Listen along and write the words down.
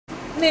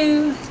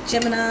New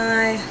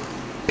Gemini.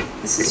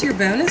 This is your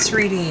bonus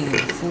reading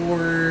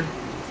for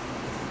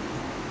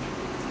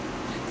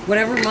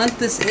whatever month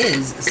this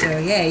is. So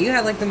yeah, you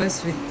have like the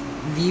most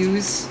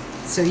views,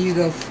 so you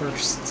go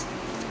first.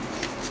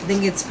 I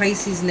think it's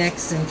Pisces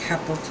next and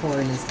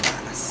Capricorn is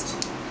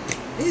last.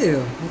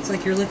 Ew, looks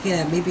like you're looking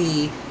at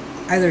maybe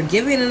either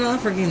giving an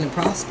offer or getting the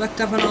prospect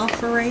of an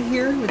offer right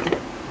here with the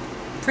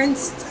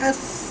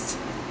Princess.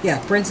 Yeah,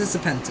 Princess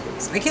of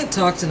Pentacles. I can't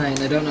talk tonight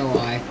and I don't know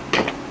why.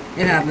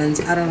 It happens.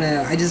 I don't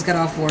know. I just got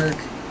off work.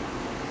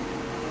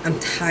 I'm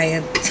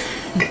tired.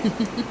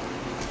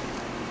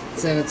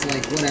 So it's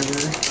like,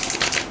 whatever.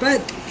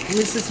 But at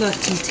least it's not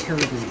too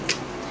terribly.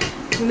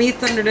 For me,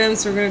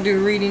 Thunderdomes, we're going to do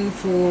a reading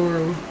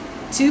for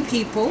 2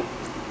 people.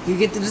 You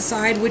get to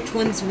decide which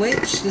one's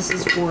which. This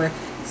is for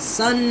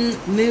Sun,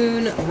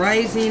 Moon,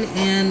 Rising,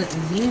 and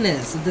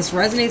Venus. If this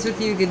resonates with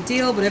you, good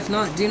deal. But if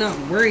not, do not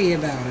worry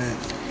about it.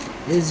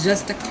 It is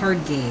just a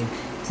card game.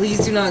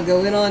 Please do not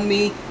go in on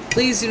me.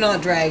 Please do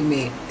not drag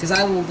me, because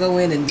I will go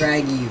in and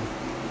drag you.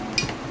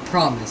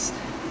 Promise.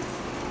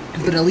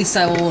 But at least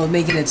I will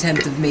make an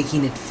attempt of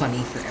making it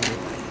funny for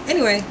everybody.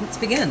 Anyway, let's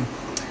begin.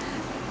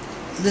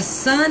 The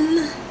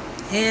Sun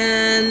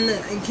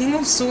and King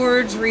of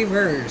Swords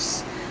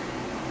reverse.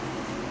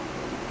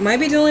 Might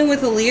be dealing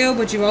with a Leo,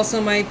 but you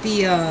also might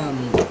be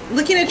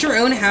looking at your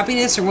own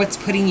happiness or what's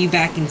putting you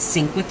back in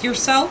sync with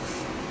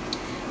yourself.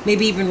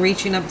 Maybe even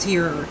reaching up to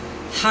your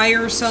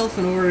higher self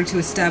in order to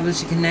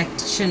establish a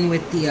connection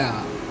with the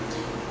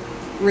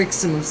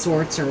Rixum of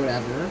Swords or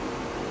whatever.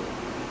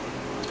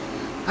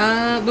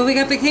 But we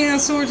got the King of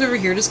Swords over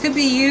here. This could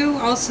be you,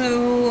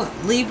 also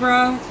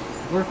Libra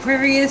or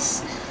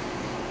Aquarius.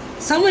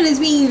 Someone is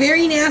being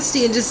very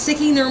nasty and just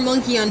sicking their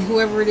monkey on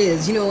whoever it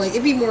is. You know, like,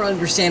 it'd be more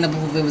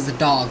understandable if it was a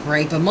dog,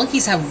 right? But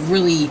monkeys have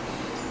really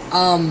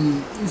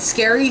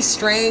scary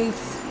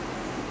strength.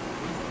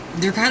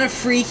 They're kind of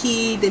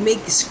freaky, they make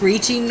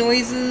screeching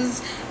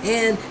noises,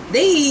 and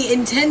they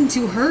intend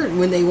to hurt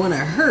when they want to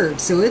hurt,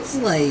 so it's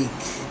like,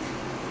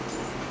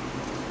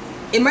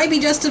 it might be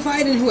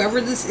justified in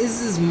whoever this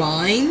is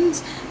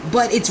mind,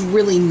 but it's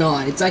really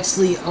not. It's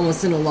actually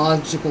almost an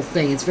illogical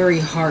thing. It's very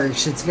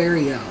harsh, it's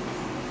very,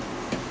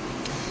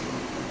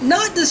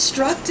 not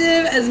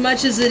destructive as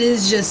much as it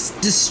is just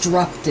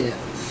destructive,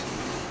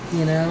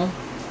 you know?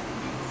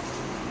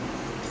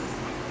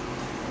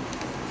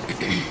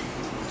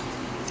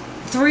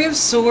 Three of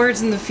Swords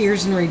and the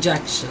fears and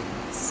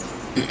rejections.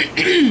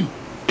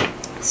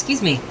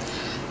 Excuse me.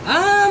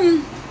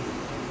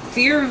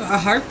 Fear of a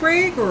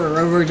heartbreak or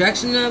a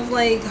rejection of,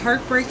 like,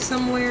 heartbreak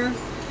somewhere.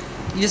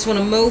 You just want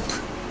to mope.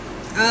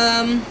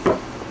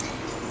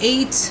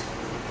 8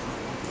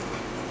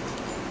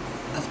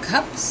 of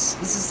Cups.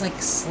 This is, like,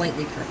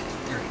 slightly crooked.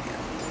 There we go.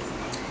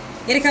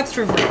 8 of Cups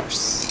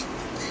reverse.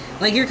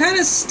 Like, you're kind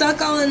of stuck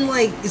on,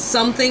 like,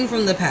 something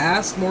from the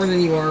past more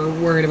than you are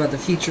worried about the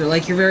future.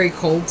 Like, you're very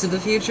cold to the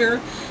future.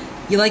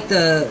 You like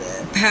the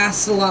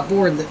past a lot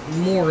more.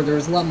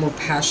 There's a lot more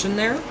passion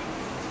there.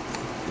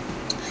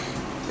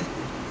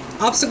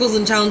 Obstacles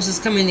and challenges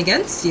coming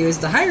against you is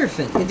the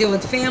Hierophant. You deal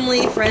with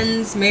family,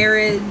 friends,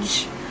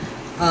 marriage,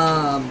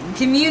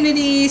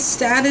 community,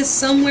 status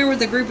somewhere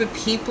with a group of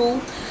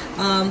people.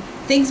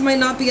 Things might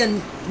not be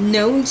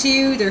unknown to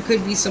you. There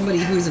could be somebody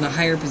who's in a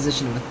higher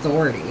position of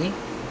authority.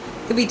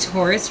 Could be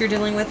Taurus you're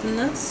dealing with in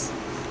this.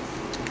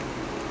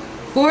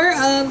 4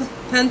 of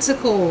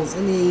Pentacles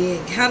and the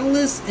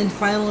catalyst and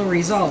final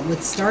result.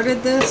 What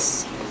started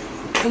this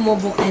and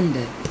what will end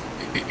it.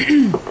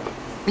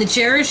 The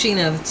cherishing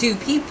of 2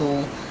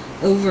 people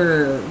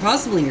over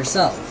possibly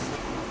yourself.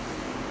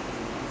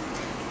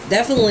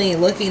 Definitely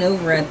looking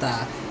over at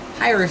the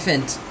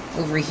Hierophant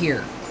over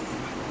here.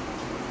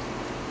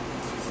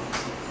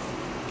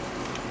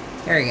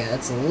 There we go.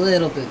 That's a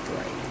little bit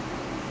bright.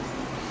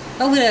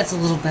 Hopefully that's a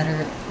little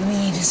better. Let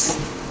me just...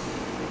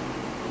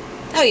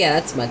 Oh yeah,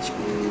 that's much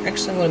better.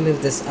 Actually, I want to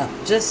move this up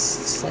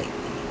just slightly.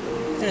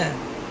 Yeah.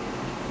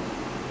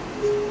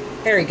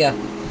 There we go.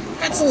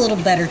 That's a little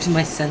better to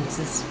my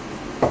senses.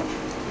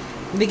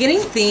 The beginning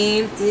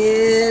theme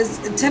is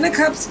 10 of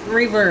Cups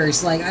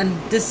reverse. Like, I'm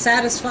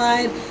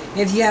dissatisfied.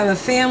 If you have a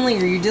family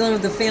or you're dealing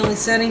with a family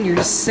setting, you're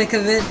just sick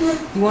of it.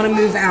 You want to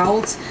move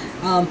out.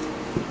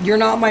 You're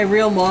not my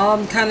real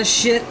mom kind of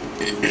shit.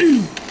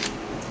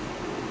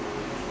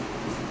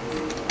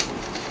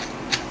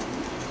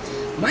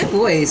 My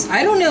voice,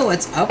 I don't know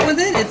what's up with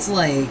it. It's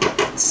like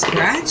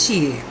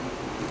scratchy.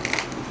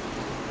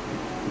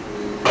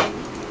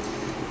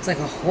 It's like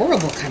a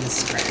horrible kind of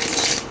scratch.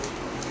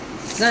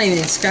 It's not even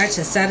a scratch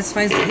that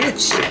satisfies the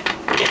itch.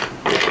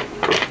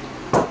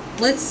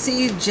 Let's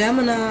see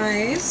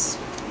Geminis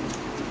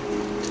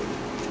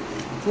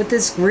with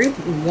this group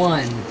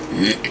 1.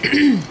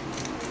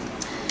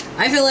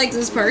 I feel like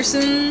this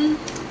person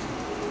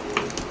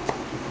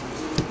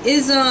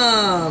is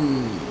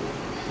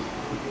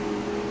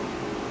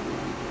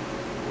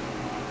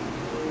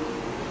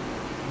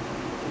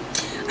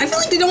I feel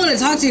like they don't want to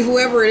talk to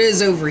whoever it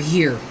is over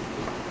here.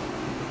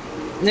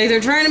 Like,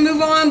 they're trying to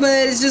move on,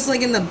 but it's just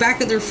like in the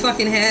back of their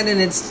fucking head, and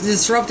it's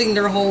disrupting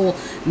their whole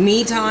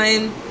me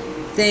time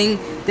thing.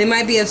 They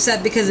might be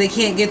upset because they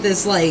can't get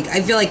this, like,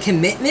 I feel like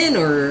commitment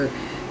or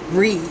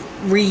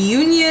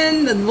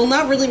reunion. Well,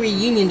 not really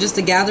reunion, just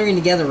a gathering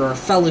together or a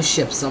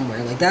fellowship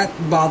somewhere. Like, that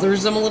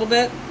bothers them a little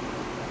bit.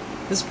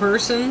 This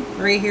person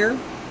right here.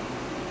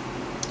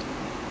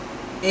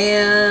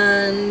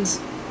 And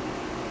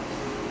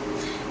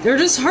they're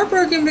just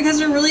heartbroken because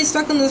they're really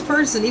stuck on this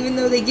person, even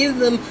though they give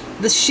them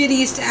the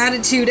shittiest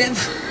attitude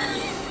ever.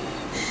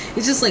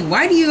 It's just like,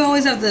 why do you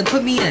always have to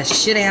put me in a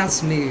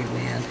shit-ass mood,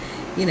 man?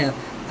 You know,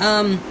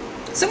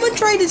 someone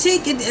tried to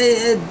take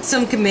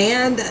some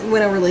command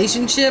when a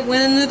relationship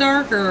went in the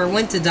dark or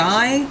went to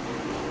die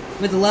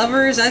with the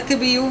lovers. That could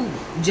be you,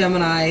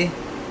 Gemini.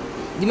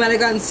 You might have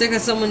gotten sick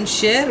of someone's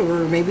shit,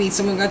 or maybe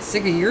someone got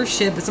sick of your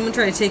shit, but someone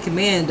tried to take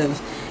command of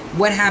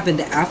what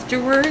happened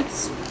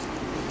afterwards.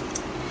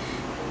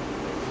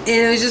 And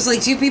it was just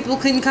like two people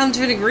couldn't come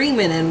to an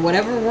agreement, and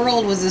whatever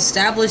world was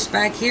established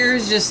back here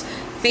is just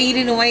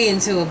fading away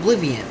into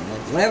oblivion.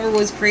 Like, whatever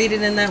was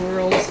created in that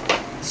world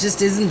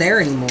just isn't there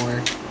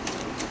anymore.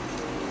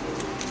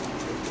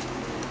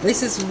 At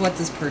least this is what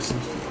this person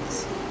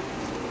feels.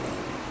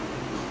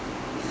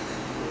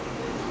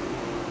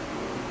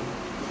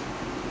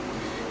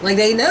 Like,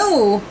 they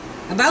know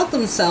about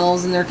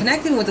themselves, and they're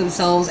connecting with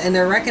themselves, and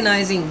they're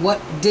recognizing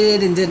what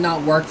did and did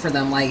not work for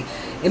them. Like,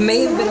 it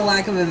may have been a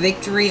lack of a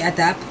victory at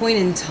that point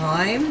in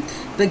time,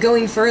 but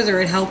going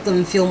further, it helped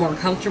them feel more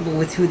comfortable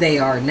with who they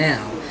are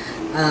now.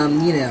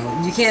 You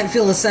know, you can't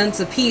feel a sense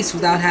of peace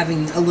without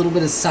having a little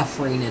bit of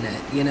suffering in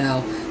it, you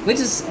know, which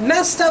is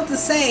messed up to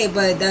say,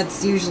 but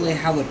that's usually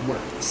how it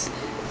works.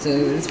 So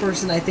this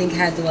person, I think,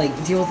 had to, like,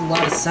 deal with a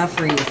lot of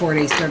suffering before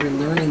they started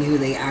learning who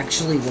they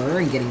actually were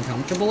and getting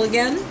comfortable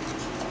again.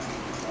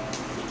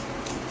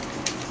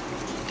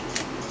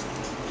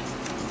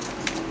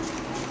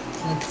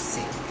 Let's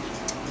see.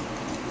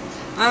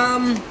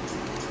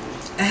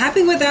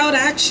 Happy without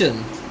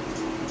action.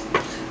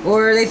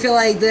 Or they feel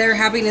like their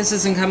happiness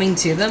isn't coming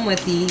to them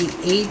with the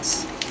 8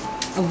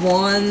 of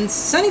Wands.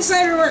 Sunny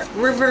side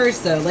reverse,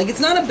 though. Like, it's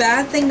not a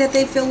bad thing that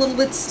they feel a little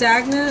bit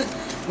stagnant,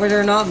 where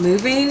they're not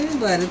moving,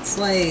 but it's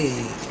like,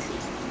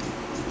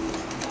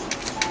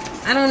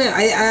 I don't know.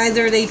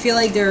 Either they feel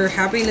like their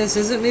happiness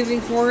isn't moving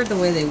forward the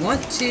way they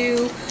want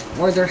to,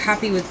 or they're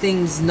happy with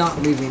things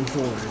not moving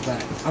forward,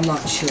 but I'm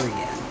not sure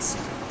yet. So.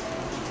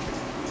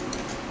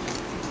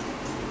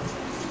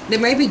 They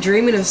might be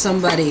dreaming of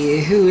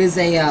somebody who is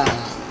a,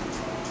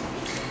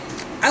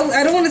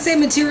 I don't want to say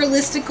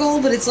materialistic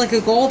goal, but it's like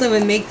a goal that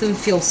would make them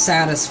feel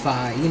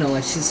satisfied. You know,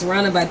 like she's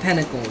surrounded by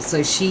pentacles,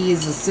 so she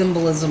is a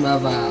symbolism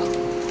of,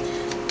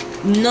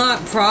 not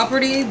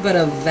property, but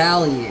of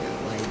value.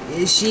 Like,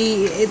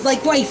 it's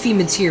like wifey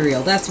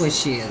material. That's what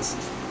she is.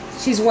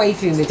 She's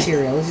wifey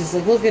material. It's just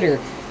like, look at her.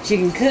 She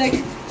can cook.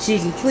 She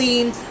can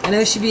clean. I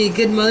know she'd be a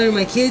good mother to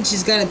my kids.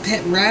 She's got a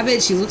pet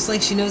rabbit. She looks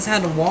like she knows how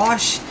to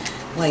wash.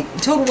 Like,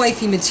 total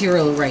wifey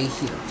material right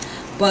here.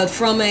 But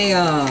from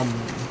a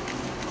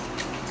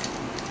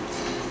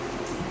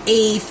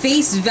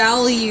face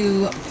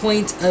value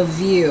point of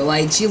view,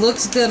 like, she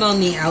looks good on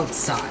the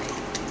outside.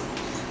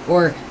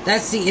 Or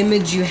that's the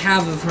image you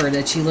have of her,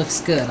 that she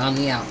looks good on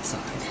the outside.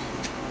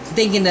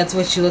 Thinking that's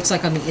what she looks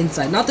like on the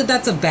inside. Not that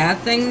that's a bad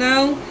thing,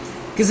 though,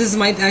 because this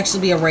might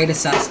actually be a right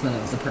assessment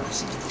of the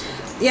person.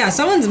 Yeah,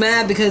 someone's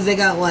mad because they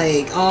got,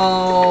 like,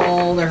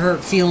 all their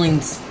hurt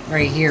feelings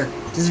right here.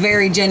 Just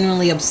very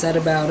genuinely upset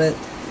about it.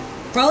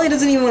 Probably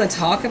doesn't even want to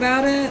talk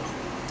about it.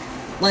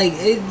 Like,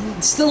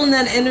 it's still in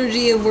that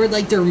energy of where,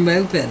 like, they're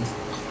moping.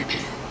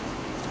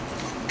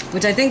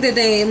 Which I think that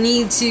they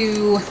need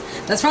to...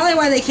 That's probably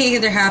why they can't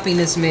get their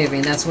happiness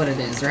moving. That's what it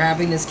is. Their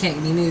happiness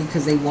can't be moved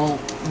because they won't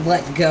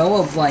let go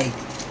of, like...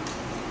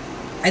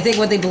 I think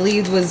what they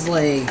believed was,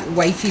 like,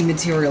 wifey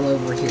material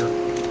over here.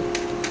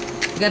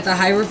 We got the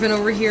Hierophant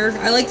over here.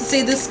 I like to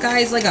say this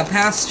guy's like a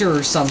pastor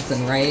or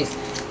something, right?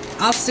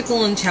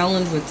 Obstacle and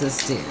challenge with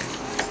this dude.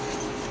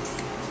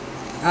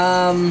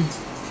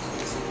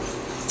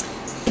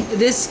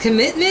 This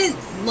commitment,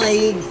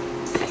 like...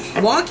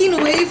 walking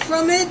away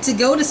from it to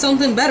go to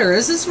something better.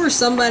 This is for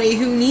somebody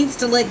who needs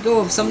to let go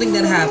of something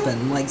that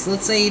happened. Like, so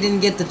let's say you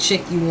didn't get the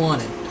chick you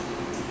wanted.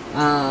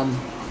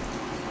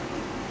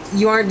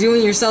 You aren't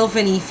doing yourself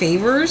any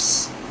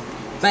favors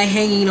by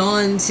hanging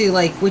on to,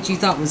 like, what you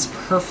thought was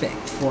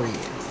perfect for you.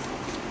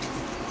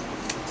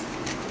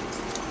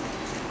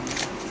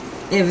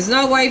 If it's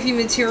not wifey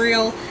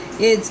material,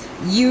 it's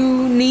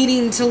you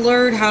needing to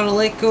learn how to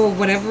let go of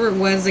whatever it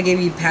was that gave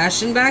you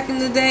passion back in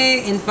the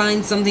day and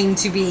find something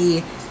to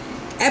be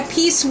at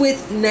peace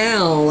with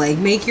now. Like,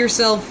 make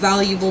yourself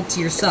valuable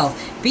to yourself.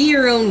 Be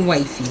your own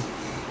wifey,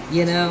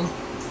 you know?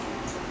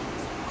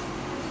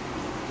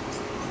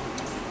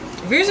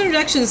 Here's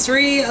introductions.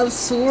 3 of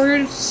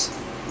Swords.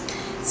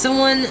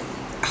 Someone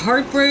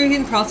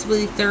heartbroken,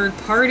 possibly third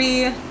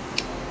party.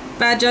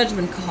 Bad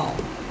judgment call.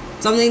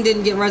 Something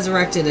didn't get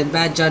resurrected and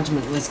bad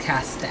judgment was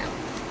cast down.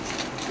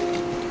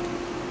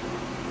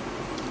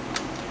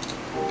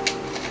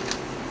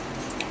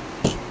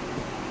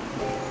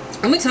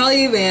 I'm gonna tell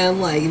you, man,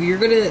 like, if you're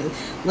gonna,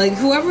 like,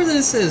 whoever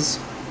this is,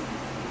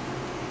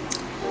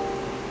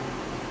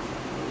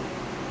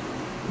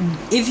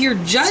 if you're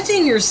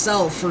judging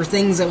yourself for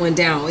things that went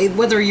down,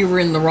 whether you were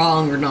in the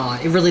wrong or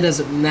not, it really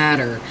doesn't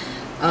matter.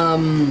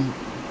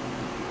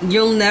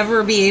 You'll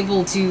never be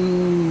able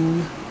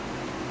to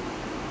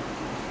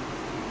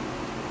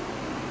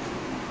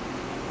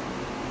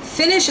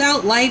finish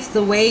out life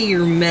the way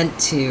you're meant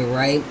to,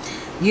 right?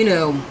 You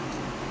know,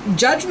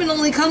 judgment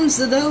only comes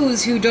to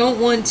those who don't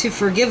want to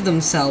forgive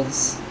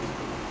themselves.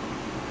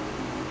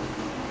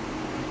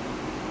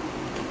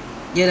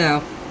 You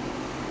know.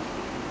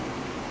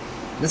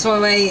 That's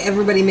why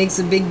everybody makes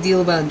a big deal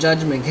about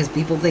judgment, because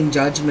people think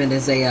judgment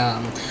is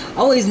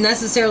always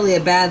necessarily a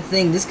bad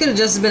thing. This could have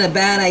just been a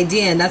bad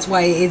idea, and that's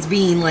why it's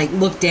being, like,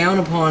 looked down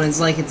upon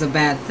as like it's a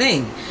bad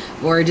thing.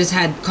 Or it just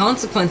had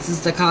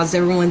consequences that caused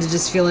everyone to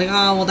just feel like,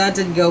 oh, well, that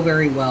didn't go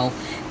very well.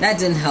 That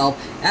didn't help.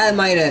 That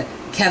might have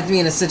kept me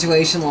in a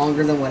situation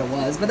longer than what it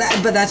was. But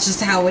that's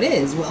just how it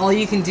is. Well, all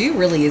you can do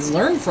really is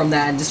learn from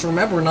that and just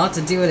remember not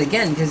to do it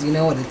again, because you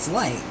know what it's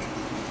like.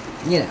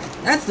 You know,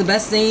 that's the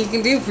best thing you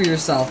can do for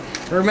yourself.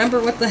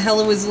 Remember what the hell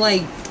it was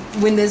like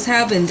when this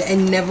happened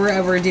and never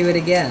ever do it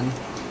again.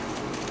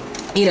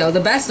 You know,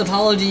 the best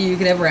apology you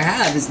could ever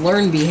have is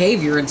learn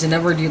behavior and to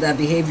never do that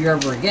behavior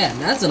ever again.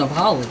 That's an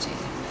apology.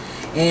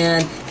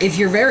 And if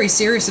you're very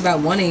serious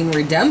about wanting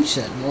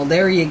redemption, well,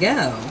 there you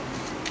go.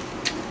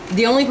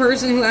 The only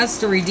person who has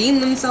to redeem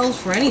themselves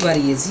for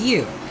anybody is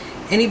you.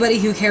 Anybody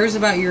who cares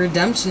about your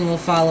redemption will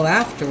follow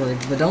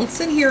afterwards. But don't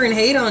sit here and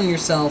hate on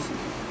yourself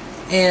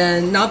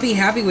and not be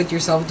happy with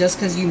yourself just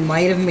because you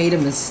might have made a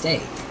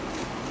mistake.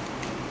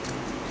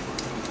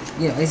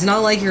 You know, it's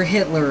not like you're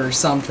Hitler or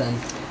something,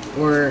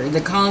 or the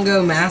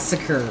Congo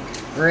massacre,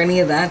 or any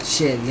of that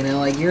shit, you know,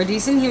 like, you're a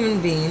decent human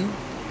being.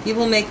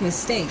 People make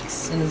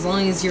mistakes, and as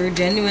long as you're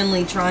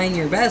genuinely trying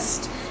your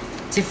best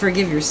to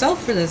forgive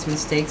yourself for those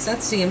mistakes,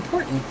 that's the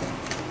important thing.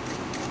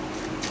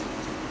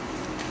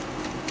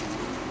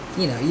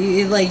 You know,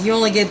 you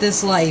only get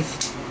this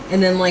life,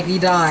 and then, like, you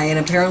die, and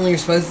apparently you're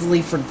supposed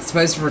to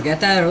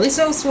forget that, or at least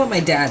that's what my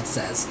dad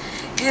says.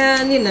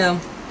 And, you know,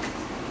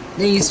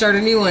 then you start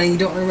a new one, and you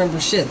don't remember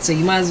shit, so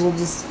you might as well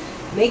just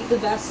make the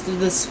best of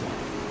this one.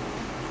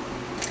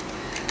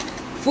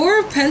 Four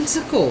of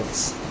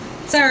Pentacles.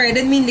 Sorry, I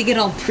didn't mean to get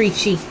all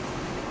preachy.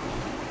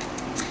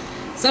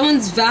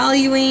 Someone's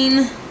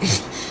valuing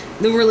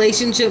the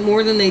relationship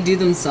more than they do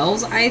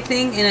themselves, I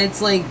think, and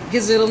it's like,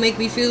 because it'll make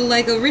me feel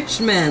like a rich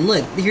man.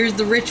 Look, here's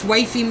the rich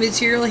wifey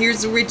material,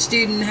 here's the rich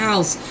dude in the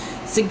house.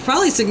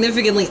 Probably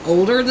significantly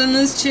older than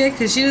this chick,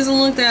 because she doesn't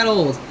look that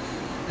old.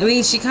 I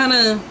mean, she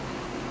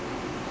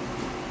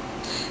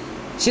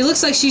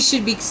looks like she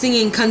should be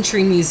singing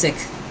country music.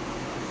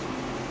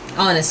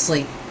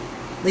 Honestly.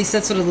 At least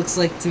that's what it looks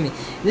like to me.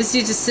 This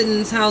dude just sitting in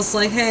his house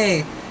like,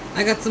 hey,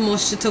 I got some more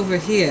shit over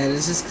here.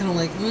 It's just kind of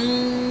like,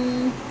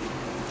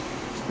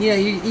 You know,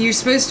 you're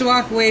supposed to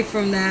walk away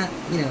from that,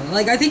 you know.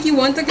 Like, I think you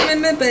want the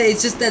commitment, but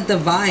it's just that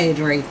divide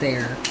right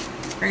there.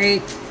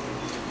 Right?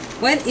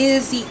 What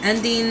is the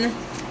ending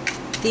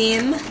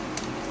theme?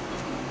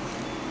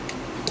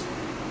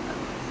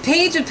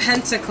 Page of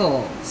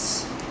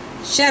Pentacles.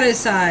 Shadow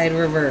side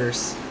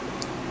reverse.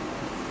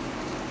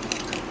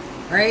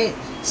 Right?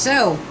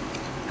 So,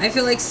 I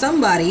feel like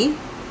somebody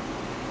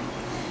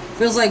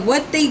feels like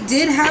what they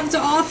did have to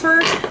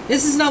offer,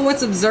 this is not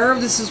what's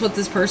observed, this is what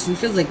this person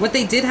feels like. What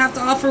they did have to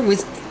offer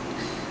was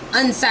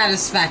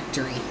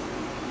unsatisfactory.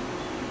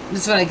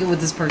 That's what I get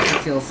what this person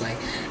feels like.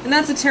 And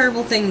that's a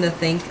terrible thing to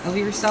think of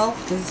yourself,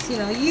 because, you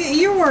know,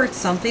 you're worth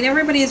something.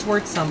 Everybody is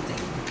worth something.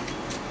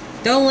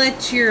 Don't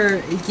let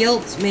your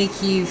guilt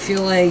make you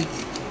feel like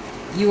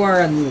you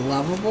are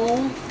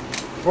unlovable,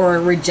 or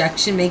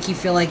rejection make you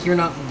feel like you're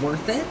not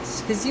worth it,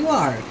 because you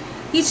are.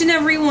 Each and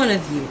every one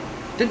of you.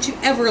 Don't you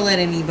ever let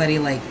anybody,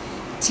 like,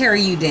 tear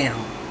you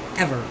down.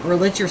 Ever. Or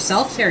let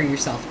yourself tear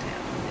yourself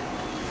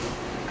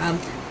down.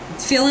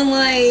 It's feeling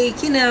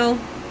like, you know,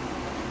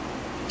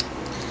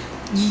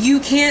 you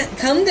can't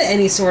come to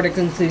any sort of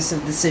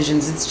conclusive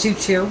decisions. It's too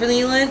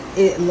turbulent.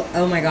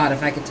 Oh my god,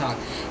 if I could talk.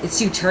 It's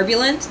too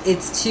turbulent.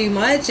 It's too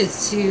much.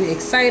 It's too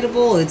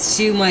excitable. It's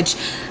too much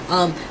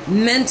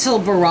mental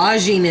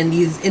barraging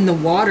in the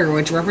water,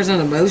 which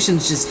represent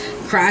emotions just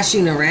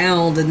crashing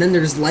around. And then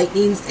there's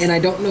lightnings, and I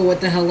don't know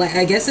what the hell.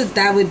 I guess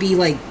that would be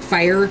like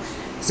fire.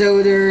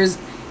 So there's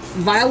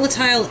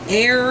volatile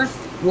air,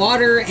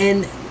 water,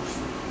 and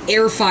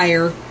air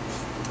fire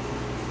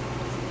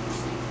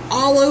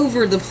all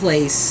over the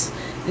place,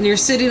 and you're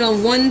sitting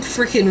on one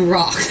freaking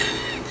rock.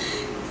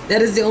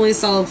 That is the only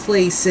solid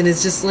place, and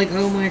it's just like,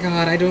 oh my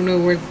god, I don't know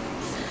what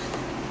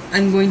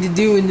I'm going to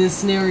do in this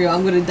scenario.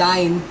 I'm going to die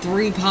in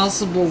 3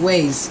 possible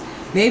ways.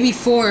 Maybe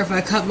 4 if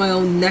I cut my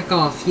own neck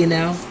off, you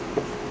know?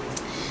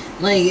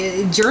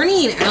 Like,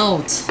 journeying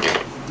out.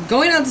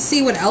 Going out to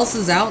see what else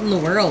is out in the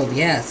world,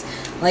 yes.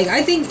 Like,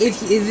 I think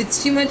if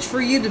it's too much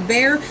for you to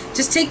bear,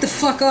 just take the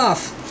fuck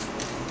off.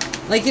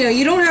 Like, you know,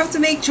 you don't have to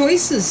make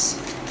choices.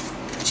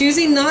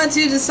 Choosing not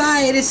to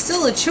decide is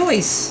still a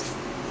choice.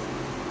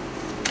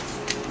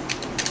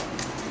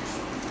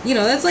 You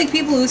know, that's like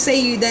people who say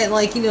you that,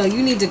 like, you know,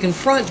 you need to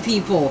confront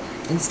people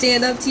and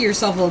stand up to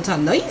yourself all the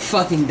time. No, you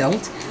fucking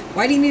don't.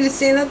 Why do you need to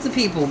stand up to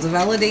people? To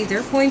validate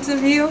their points of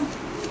view?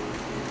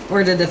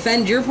 Or to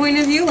defend your point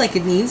of view like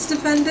it needs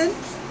defended?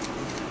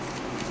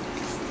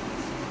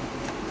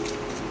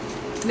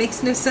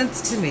 Makes no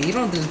sense to me. You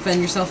don't have to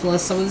defend yourself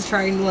unless someone's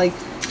trying to, like,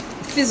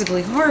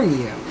 physically harm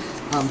you.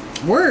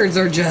 Words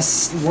are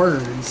just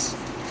words.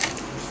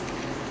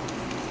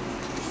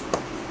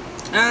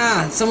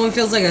 Ah, someone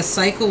feels like a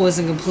cycle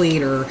wasn't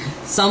complete, or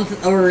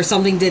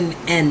something didn't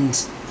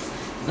end.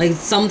 Like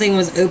something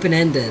was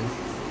open-ended.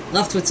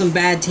 Left with some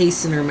bad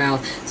taste in her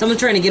mouth.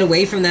 Someone's trying to get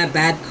away from that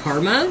bad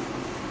karma.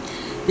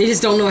 They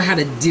just don't know how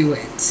to do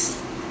it,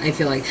 I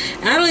feel like.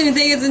 And I don't even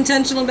think it's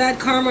intentional bad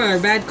karma or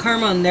bad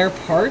karma on their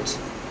part.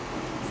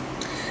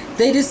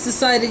 They just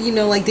decided, you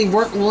know, like they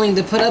weren't willing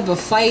to put up a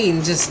fight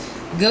and just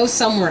go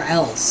somewhere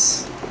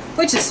else.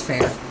 Which is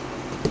fair.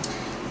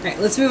 Alright,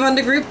 let's move on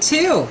to group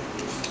 2.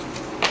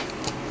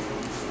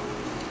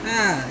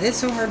 Ah, it's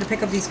so hard to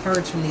pick up these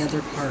cards from the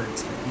other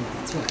cards, but you know,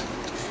 it's whatever.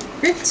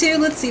 Group 2,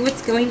 let's see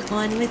what's going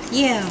on with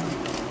you.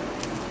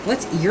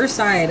 What's your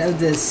side of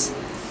this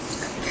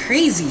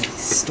crazy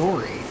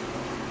story?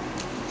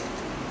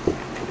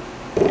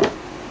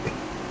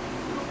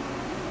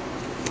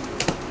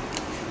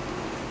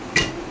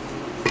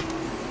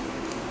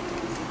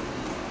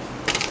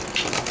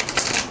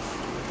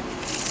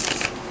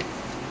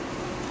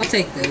 I'll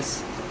take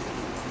this.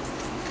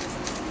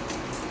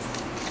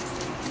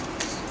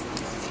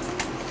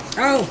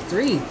 Oh,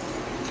 3.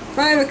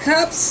 5 of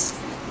Cups.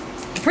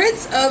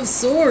 Prince of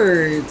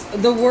Swords.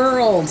 The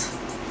World.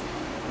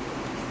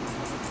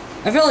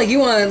 I feel like you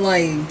want,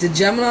 like, the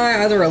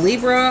Gemini, either a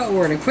Libra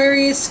or an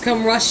Aquarius,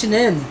 come rushing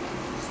in.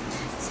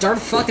 Start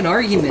a fucking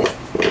argument.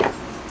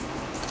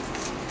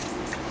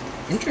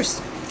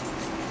 Interesting.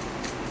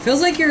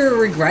 Feels like you're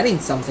regretting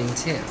something,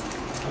 too.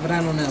 But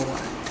I don't know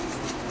what.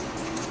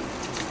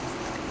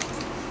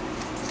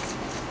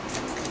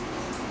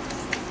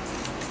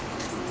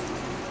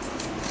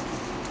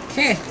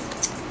 Okay.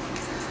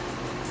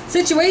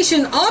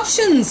 Situation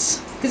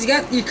options, because you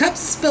got your cups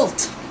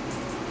spilt.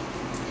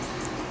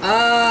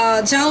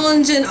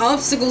 Challenge and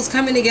obstacles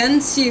coming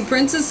against you.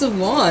 Princess of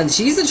Wands.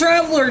 She's a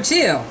traveler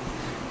too.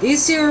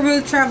 These two are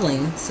both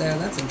traveling, so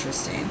that's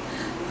interesting.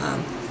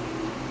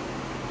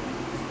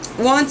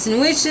 Wants and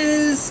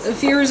wishes,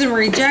 fears and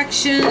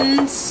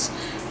rejections,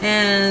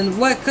 and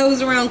what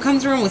goes around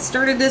comes around. What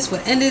started this,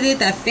 what ended it,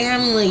 that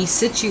family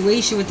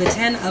situation with the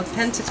 10 of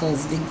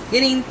Pentacles.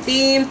 Beginning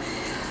theme.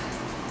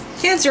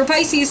 Cancer,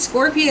 Pisces,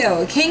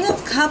 Scorpio, King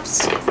of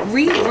Cups,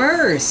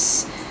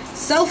 reverse.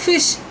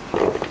 Selfish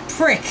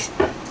prick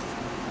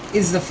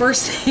is the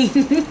first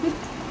thing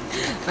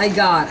I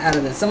got out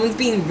of this. Someone's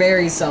being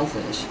very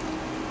selfish.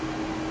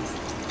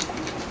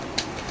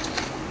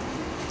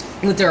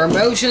 With their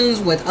emotions,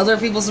 with other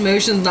people's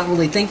emotions, not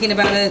really thinking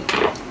about it.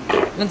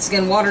 Once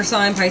again, water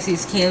sign,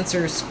 Pisces,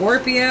 Cancer,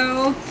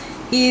 Scorpio.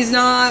 He's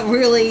not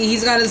really,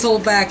 he's got his whole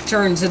back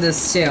turned to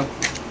this too.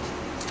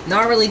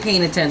 Not really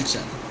paying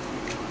attention.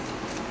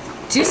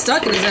 Too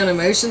stuck in his own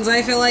emotions,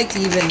 I feel like, to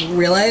even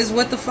realize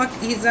what the fuck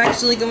he's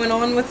actually going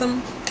on with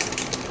them.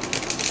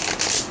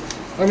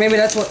 Or maybe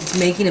that's what's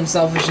making him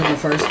selfish in the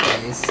first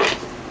place.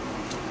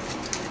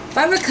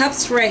 5 of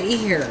Cups right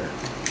here.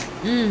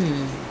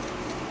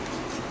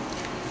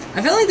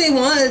 I feel like they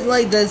wanted,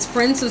 like, this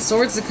Prince of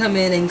Swords to come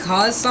in and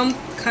cause some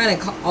kind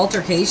of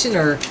altercation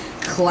or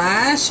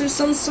clash of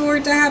some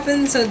sort to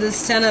happen so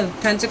this 10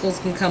 of Pentacles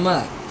can come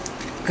up.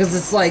 Because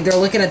it's like they're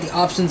looking at the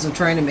options of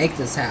trying to make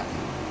this happen.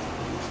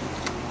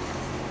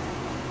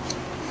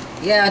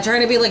 Yeah, trying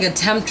to be like a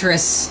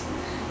temptress.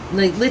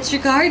 Like, let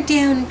your guard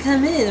down and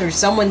come in. Or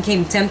someone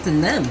came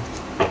tempting them.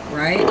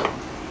 Right?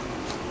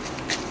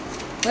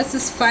 What's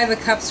this 5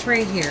 of Cups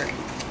right here?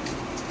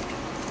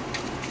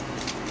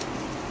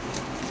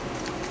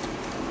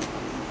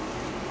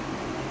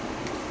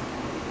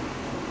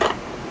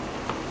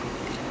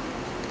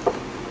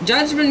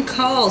 Judgment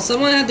call.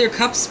 Someone had their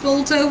cup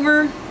spilled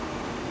over.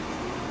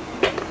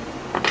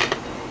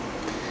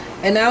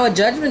 And now a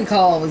judgment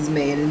call was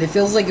made. And it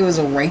feels like it was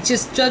a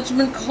righteous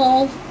judgment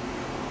call.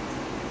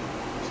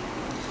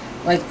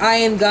 Like, I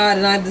am God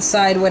and I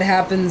decide what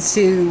happens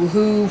to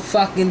who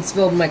fucking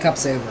spilled my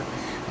cups over.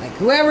 Like,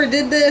 whoever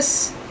did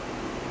this,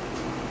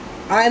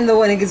 I'm the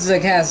one who gets to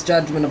cast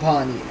judgment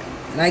upon you.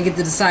 And I get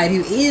to decide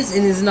who is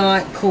and is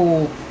not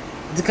cool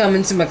to come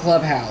into my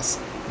clubhouse.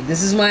 Like,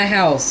 this is my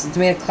house. It's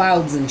made of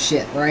clouds and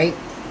shit, right?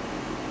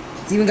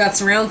 It's even got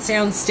surround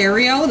sound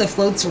stereo that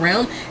floats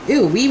around.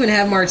 Ew, we even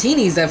have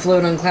martinis that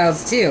float on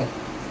clouds too.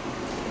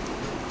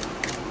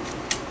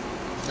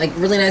 Like,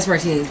 really nice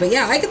martinis. But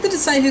yeah, I get to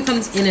decide who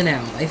comes in and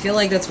out. I feel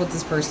like that's what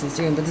this person's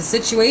doing. But the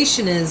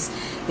situation is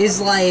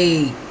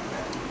like,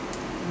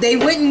 they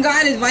went and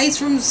got advice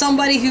from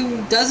somebody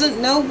who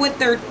doesn't know what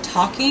they're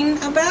talking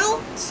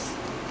about.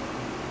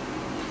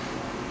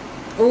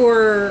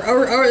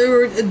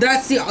 or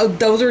that's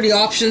those are the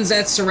options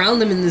that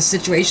surround them in these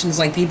situations,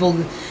 like people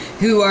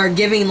who are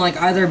giving like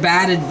either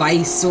bad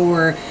advice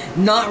or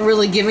not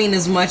really giving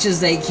as much as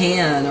they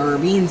can, or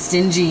being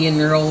stingy in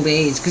their old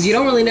age, because you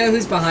don't really know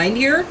who's behind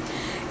here.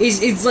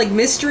 It's like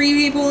mystery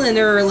people, and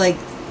they're like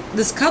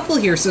this couple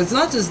here, so it's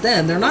not just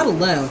them, they're not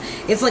alone,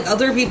 it's like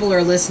other people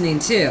are listening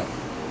too.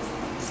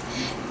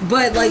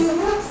 But like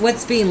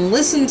what's being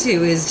listened to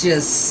is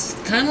just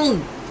kind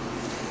of,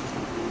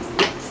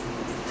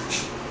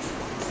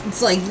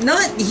 it's like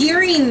not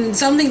hearing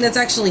something that's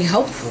actually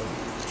helpful.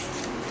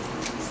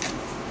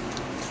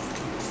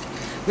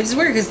 Which is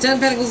weird, because 10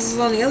 Pentacles is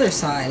on the other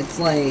side. It's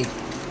like...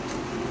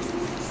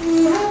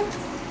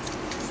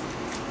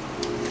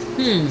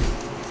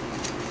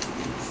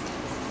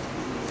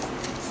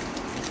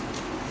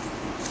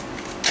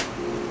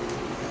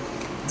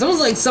 It's almost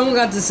like someone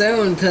got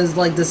disowned because,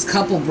 like, this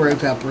couple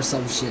broke up or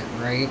some shit,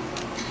 right?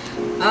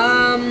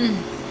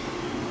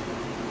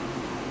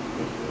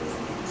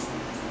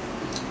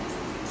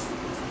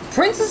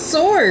 Prince of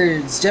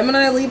Swords,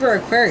 Gemini, Libra,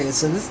 Aquarius.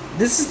 So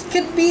this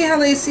could be how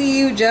they see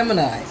you,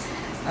 Gemini.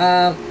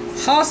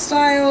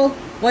 Hostile,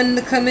 when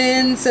to come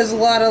in, says a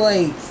lot of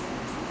like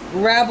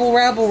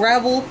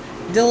rabble,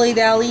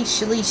 dilly-dally,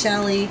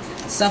 shilly-shally,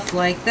 stuff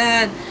like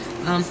that.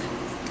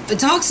 It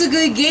talks a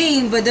good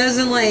game, but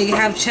doesn't like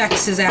have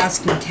checks as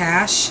asking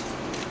cash.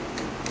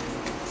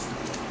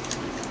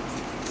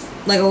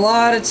 Like a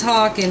lot of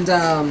talk and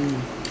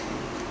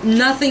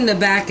nothing to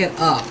back it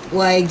up.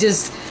 Like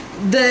just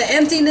the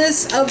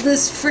emptiness of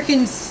this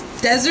freaking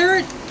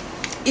desert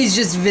is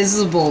just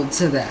visible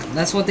to them.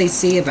 That's what they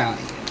see about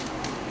you.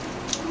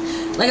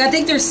 Like, I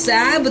think they're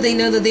sad, but they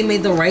know that they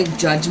made the right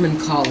judgment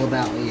call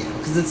about you.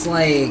 Because it's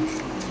like,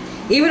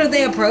 even if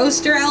they approach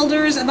their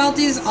elders about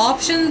these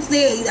options,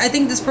 I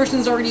think this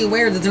person's already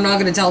aware that they're not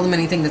going to tell them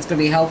anything that's going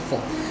to be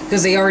helpful.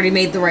 Because they already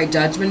made the right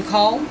judgment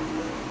call.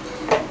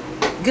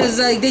 Because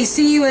like, they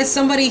see you as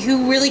somebody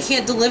who really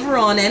can't deliver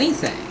on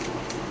anything.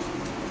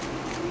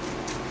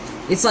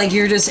 It's like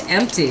you're just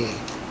empty.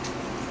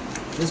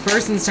 This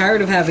person's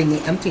tired of having the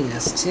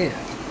emptiness, too.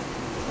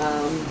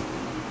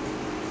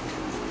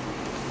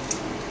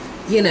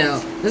 You know,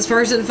 this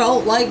person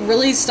felt like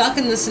really stuck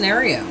in the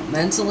scenario,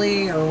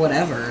 mentally or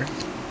whatever.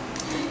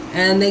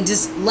 And they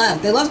just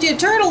left. They left you a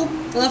turtle.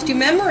 They left you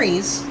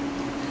memories.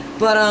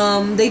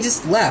 But, they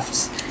just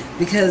left.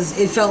 Because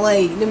it felt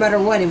like, no matter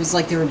what, it was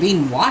like they were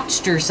being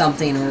watched or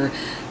something. Or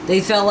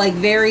they felt like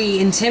very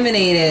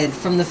intimidated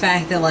from the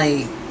fact that,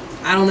 like,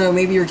 I don't know,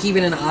 maybe you're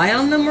keeping an eye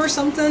on them or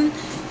something.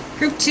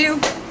 Group 2.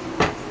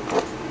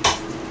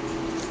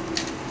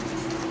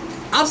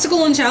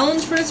 Obstacle and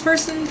challenge for this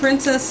person.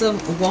 Princess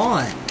of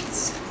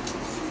Wands.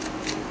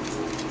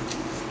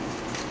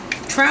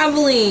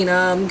 Traveling,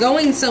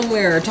 going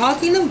somewhere.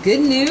 Talking of good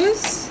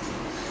news.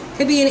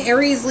 Could be an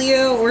Aries,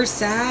 Leo, or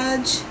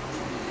Sag.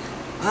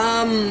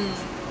 I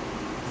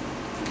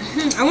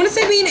want to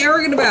say being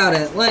arrogant about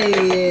it. Like,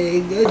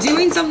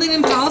 doing something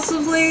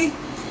impulsively.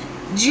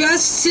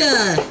 Just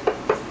to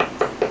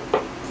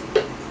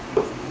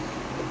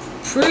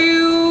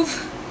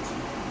prove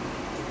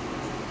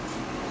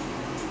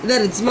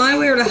that it's my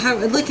way or to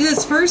have, like,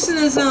 this person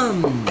is, I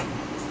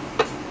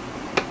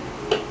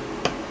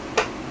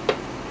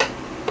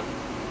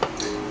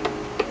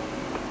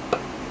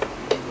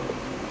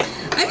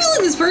feel like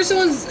this person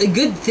wants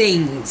good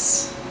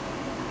things.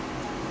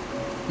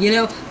 You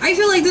know? I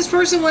feel like this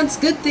person wants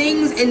good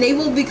things, and they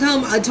will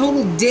become a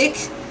total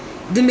dick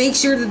to make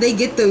sure that they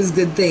get those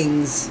good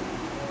things.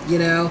 You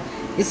know?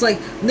 It's like,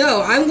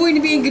 no, I'm going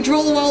to be in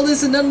control of all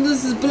this and none of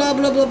this is blah,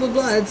 blah, blah, blah,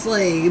 blah. It's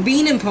like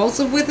being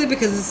impulsive with it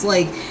because it's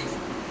like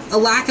a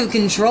lack of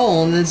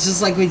control. And it's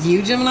just like with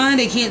you, Gemini,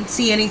 they can't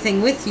see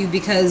anything with you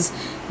because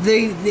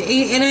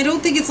and I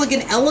don't think it's like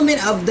an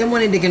element of them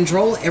wanting to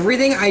control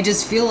everything. I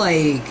just feel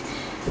like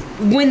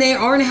when they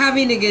aren't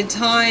having a good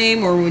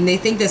time or when they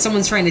think that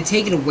someone's trying to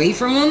take it away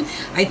from them,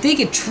 I think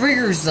it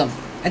triggers them.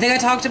 I think I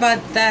talked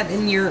about that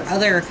in your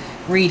other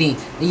reading.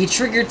 You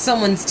triggered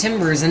someone's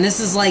timbers, and this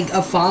is like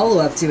a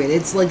follow-up to it.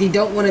 It's like they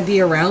don't want to be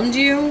around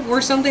you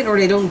or something, or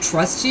they don't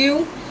trust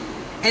you,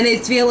 and they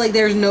feel like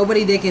there's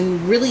nobody they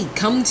can really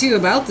come to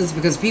about this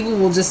because people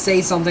will just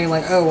say something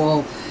like, oh,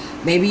 well,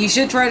 maybe you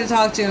should try to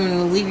talk to him and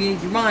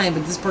alleviate your mind,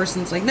 but this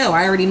person's like, no,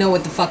 I already know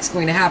what the fuck's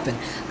going to happen.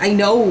 I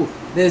know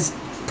this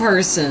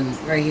person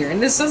right here,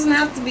 and this doesn't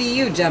have to be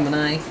you,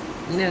 Gemini.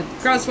 You know,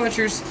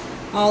 cross-watchers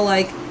all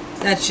like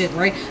that shit,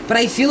 right? But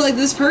I feel like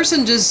this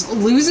person just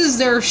loses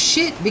their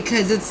shit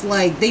because it's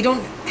like they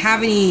don't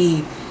have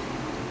any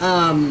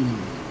I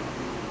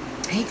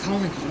hate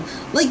calling it,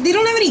 like they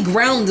don't have any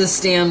ground to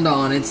stand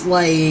on. It's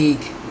like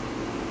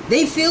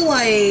they feel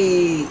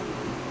like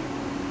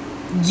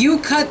you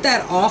cut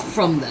that off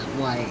from them,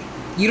 like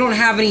you don't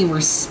have any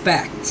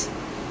respect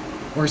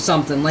or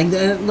something. Like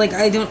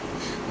I don't,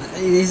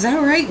 is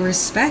that right?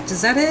 Respect,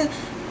 is that it?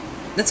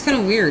 That's kind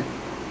of weird.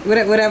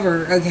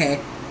 Whatever, okay.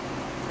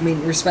 I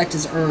mean, respect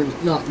is earned,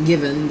 not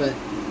given, but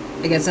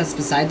I guess that's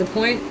beside the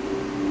point.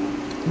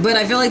 But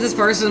I feel like this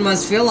person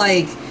must feel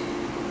like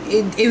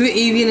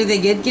even if they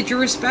did get your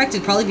respect,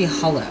 it'd probably be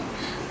hollow.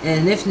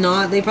 And if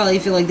not, they probably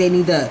feel like they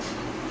need to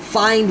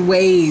find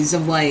ways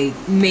of, like,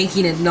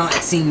 making it not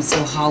seem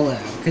so hollow.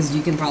 Because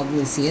you can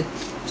probably see it,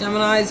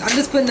 Geminis. I'm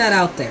just putting that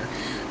out there.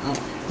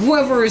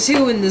 Whoever is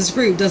who in this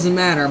group doesn't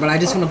matter, but I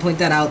just want to point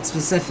that out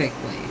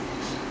specifically.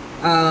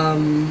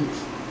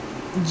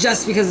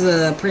 Just because of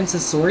the Prince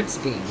of Swords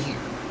being here.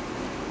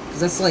 Because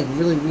that's, like,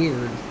 really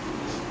weird.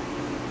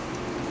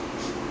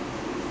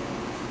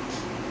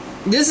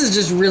 This is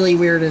just really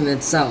weird in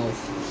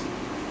itself.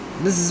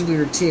 This is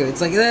weird too.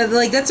 It's like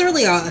that's a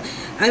really, I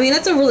mean,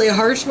 that's a really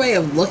harsh way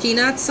of looking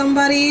at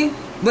somebody.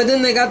 But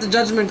then they got the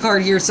Judgment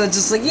card here, so it's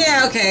just like,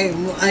 yeah, okay,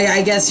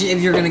 I guess if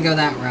you're gonna go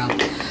that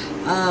route.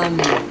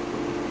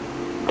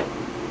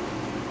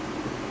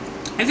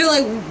 I feel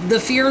like the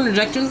fear and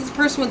rejection of this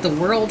person with the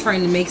world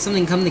trying to make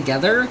something come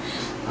together,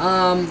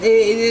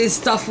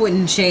 stuff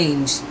wouldn't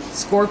change.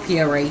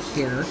 Scorpio right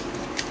here.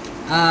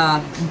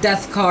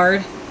 Death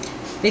card.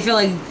 They feel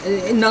like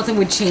nothing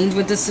would change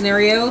with this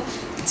scenario,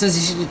 so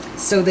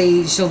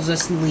she'll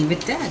just leave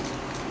it dead.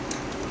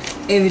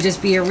 It would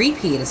just be a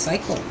repeat, a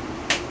cycle.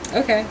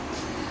 Okay.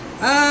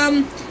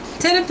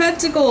 Ten of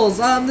Pentacles.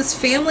 This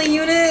family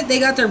unit, they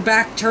got their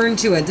back turned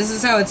to it. This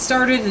is how it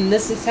started, and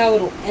this is how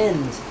it'll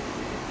end.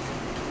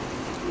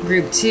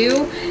 Group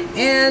 2.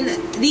 And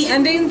the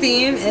ending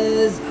theme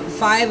is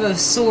Five of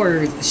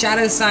Swords,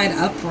 shadow side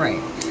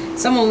upright.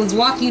 Someone was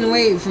walking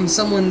away from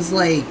someone's,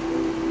 like,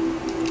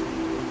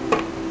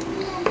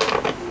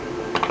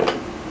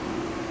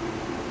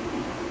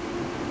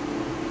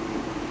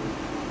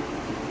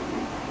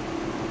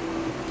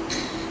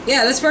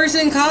 yeah, this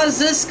person caused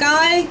this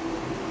guy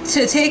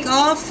to take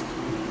off,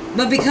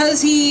 but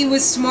because he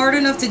was smart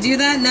enough to do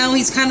that, now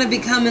he's kind of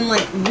becoming,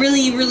 like,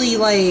 really, really,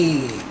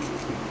 like,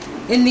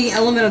 in the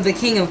element of the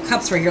King of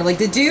Cups right here. Like,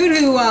 the dude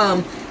who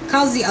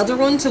caused the other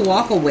one to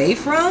walk away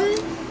from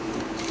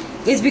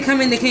is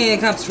becoming the King of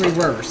Cups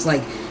reverse.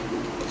 Like,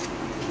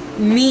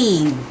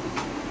 mean.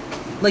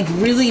 Like,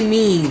 really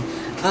mean.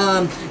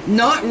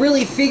 Not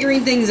really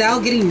figuring things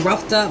out, getting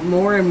roughed up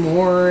more and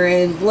more,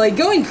 and, like,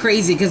 going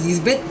crazy because he's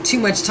spent too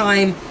much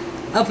time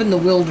up in the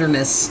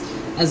wilderness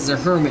as a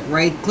hermit,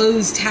 right?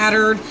 Clothes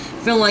tattered,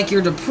 feeling like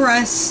you're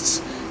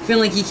depressed,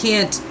 feeling like you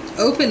can't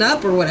open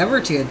up or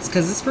whatever to it. It's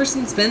because this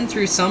person's been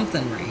through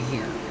something right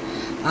here.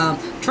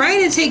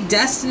 Trying to take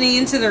destiny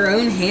into their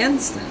own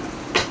hands now.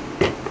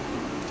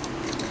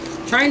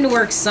 Trying to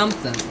work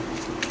something.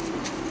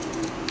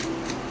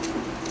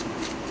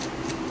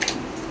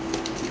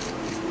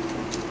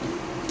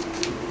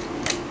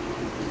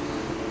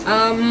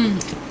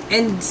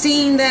 And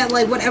seeing that,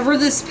 like, whatever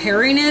this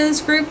pairing is,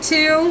 group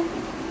 2,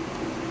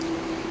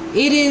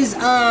 it is,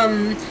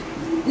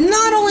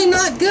 not only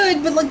not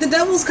good, but, like, the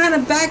devil's kind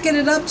of backing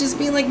it up, just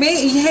being like,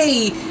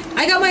 hey,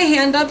 I got my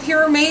hand up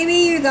here, maybe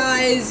you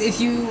guys, if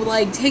you,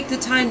 like, take the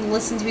time to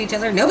listen to each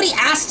other. Nobody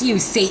asked you,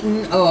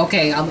 Satan. Oh,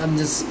 okay, I'm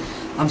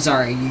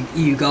sorry,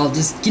 you all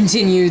just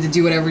continue to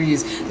do whatever you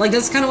use. Like,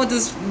 that's kind of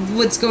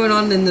what's going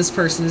on in this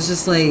person. It's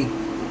just, like,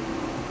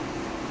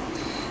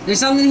 there's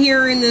something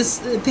here in this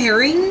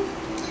pairing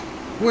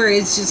where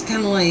it's just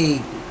kind of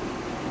like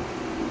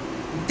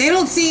they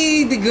don't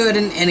see the good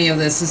in any of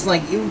this. It's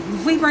like,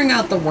 if we bring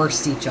out the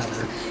worst each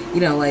other,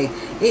 you know, like,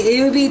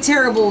 it would be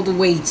terrible to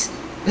wait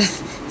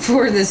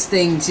for this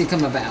thing to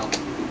come about.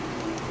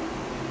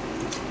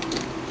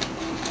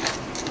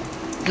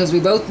 Because we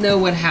both know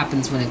what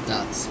happens when it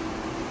does.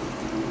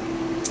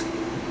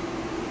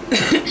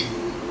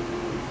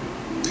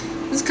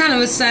 It's kind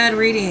of a sad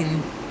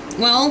reading.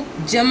 Well,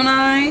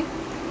 Gemini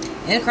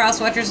and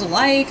cross-watchers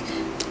alike,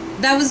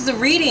 that was the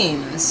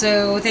reading.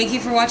 So thank you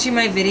for watching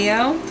my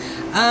video.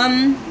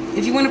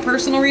 If you want a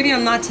personal reading,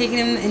 I'm not taking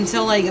them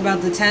until, like,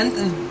 about the 10th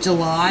of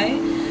July.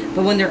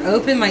 But when they're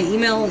open, my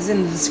email is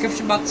in the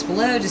description box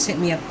below. Just hit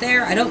me up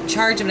there. I don't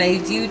charge, but I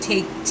do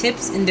take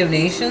tips and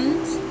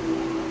donations.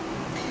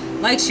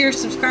 Like, share,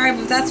 subscribe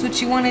if that's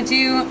what you want to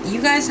do.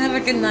 You guys have a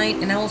good night,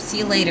 and I will see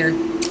you later.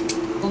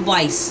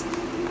 Bye-bye.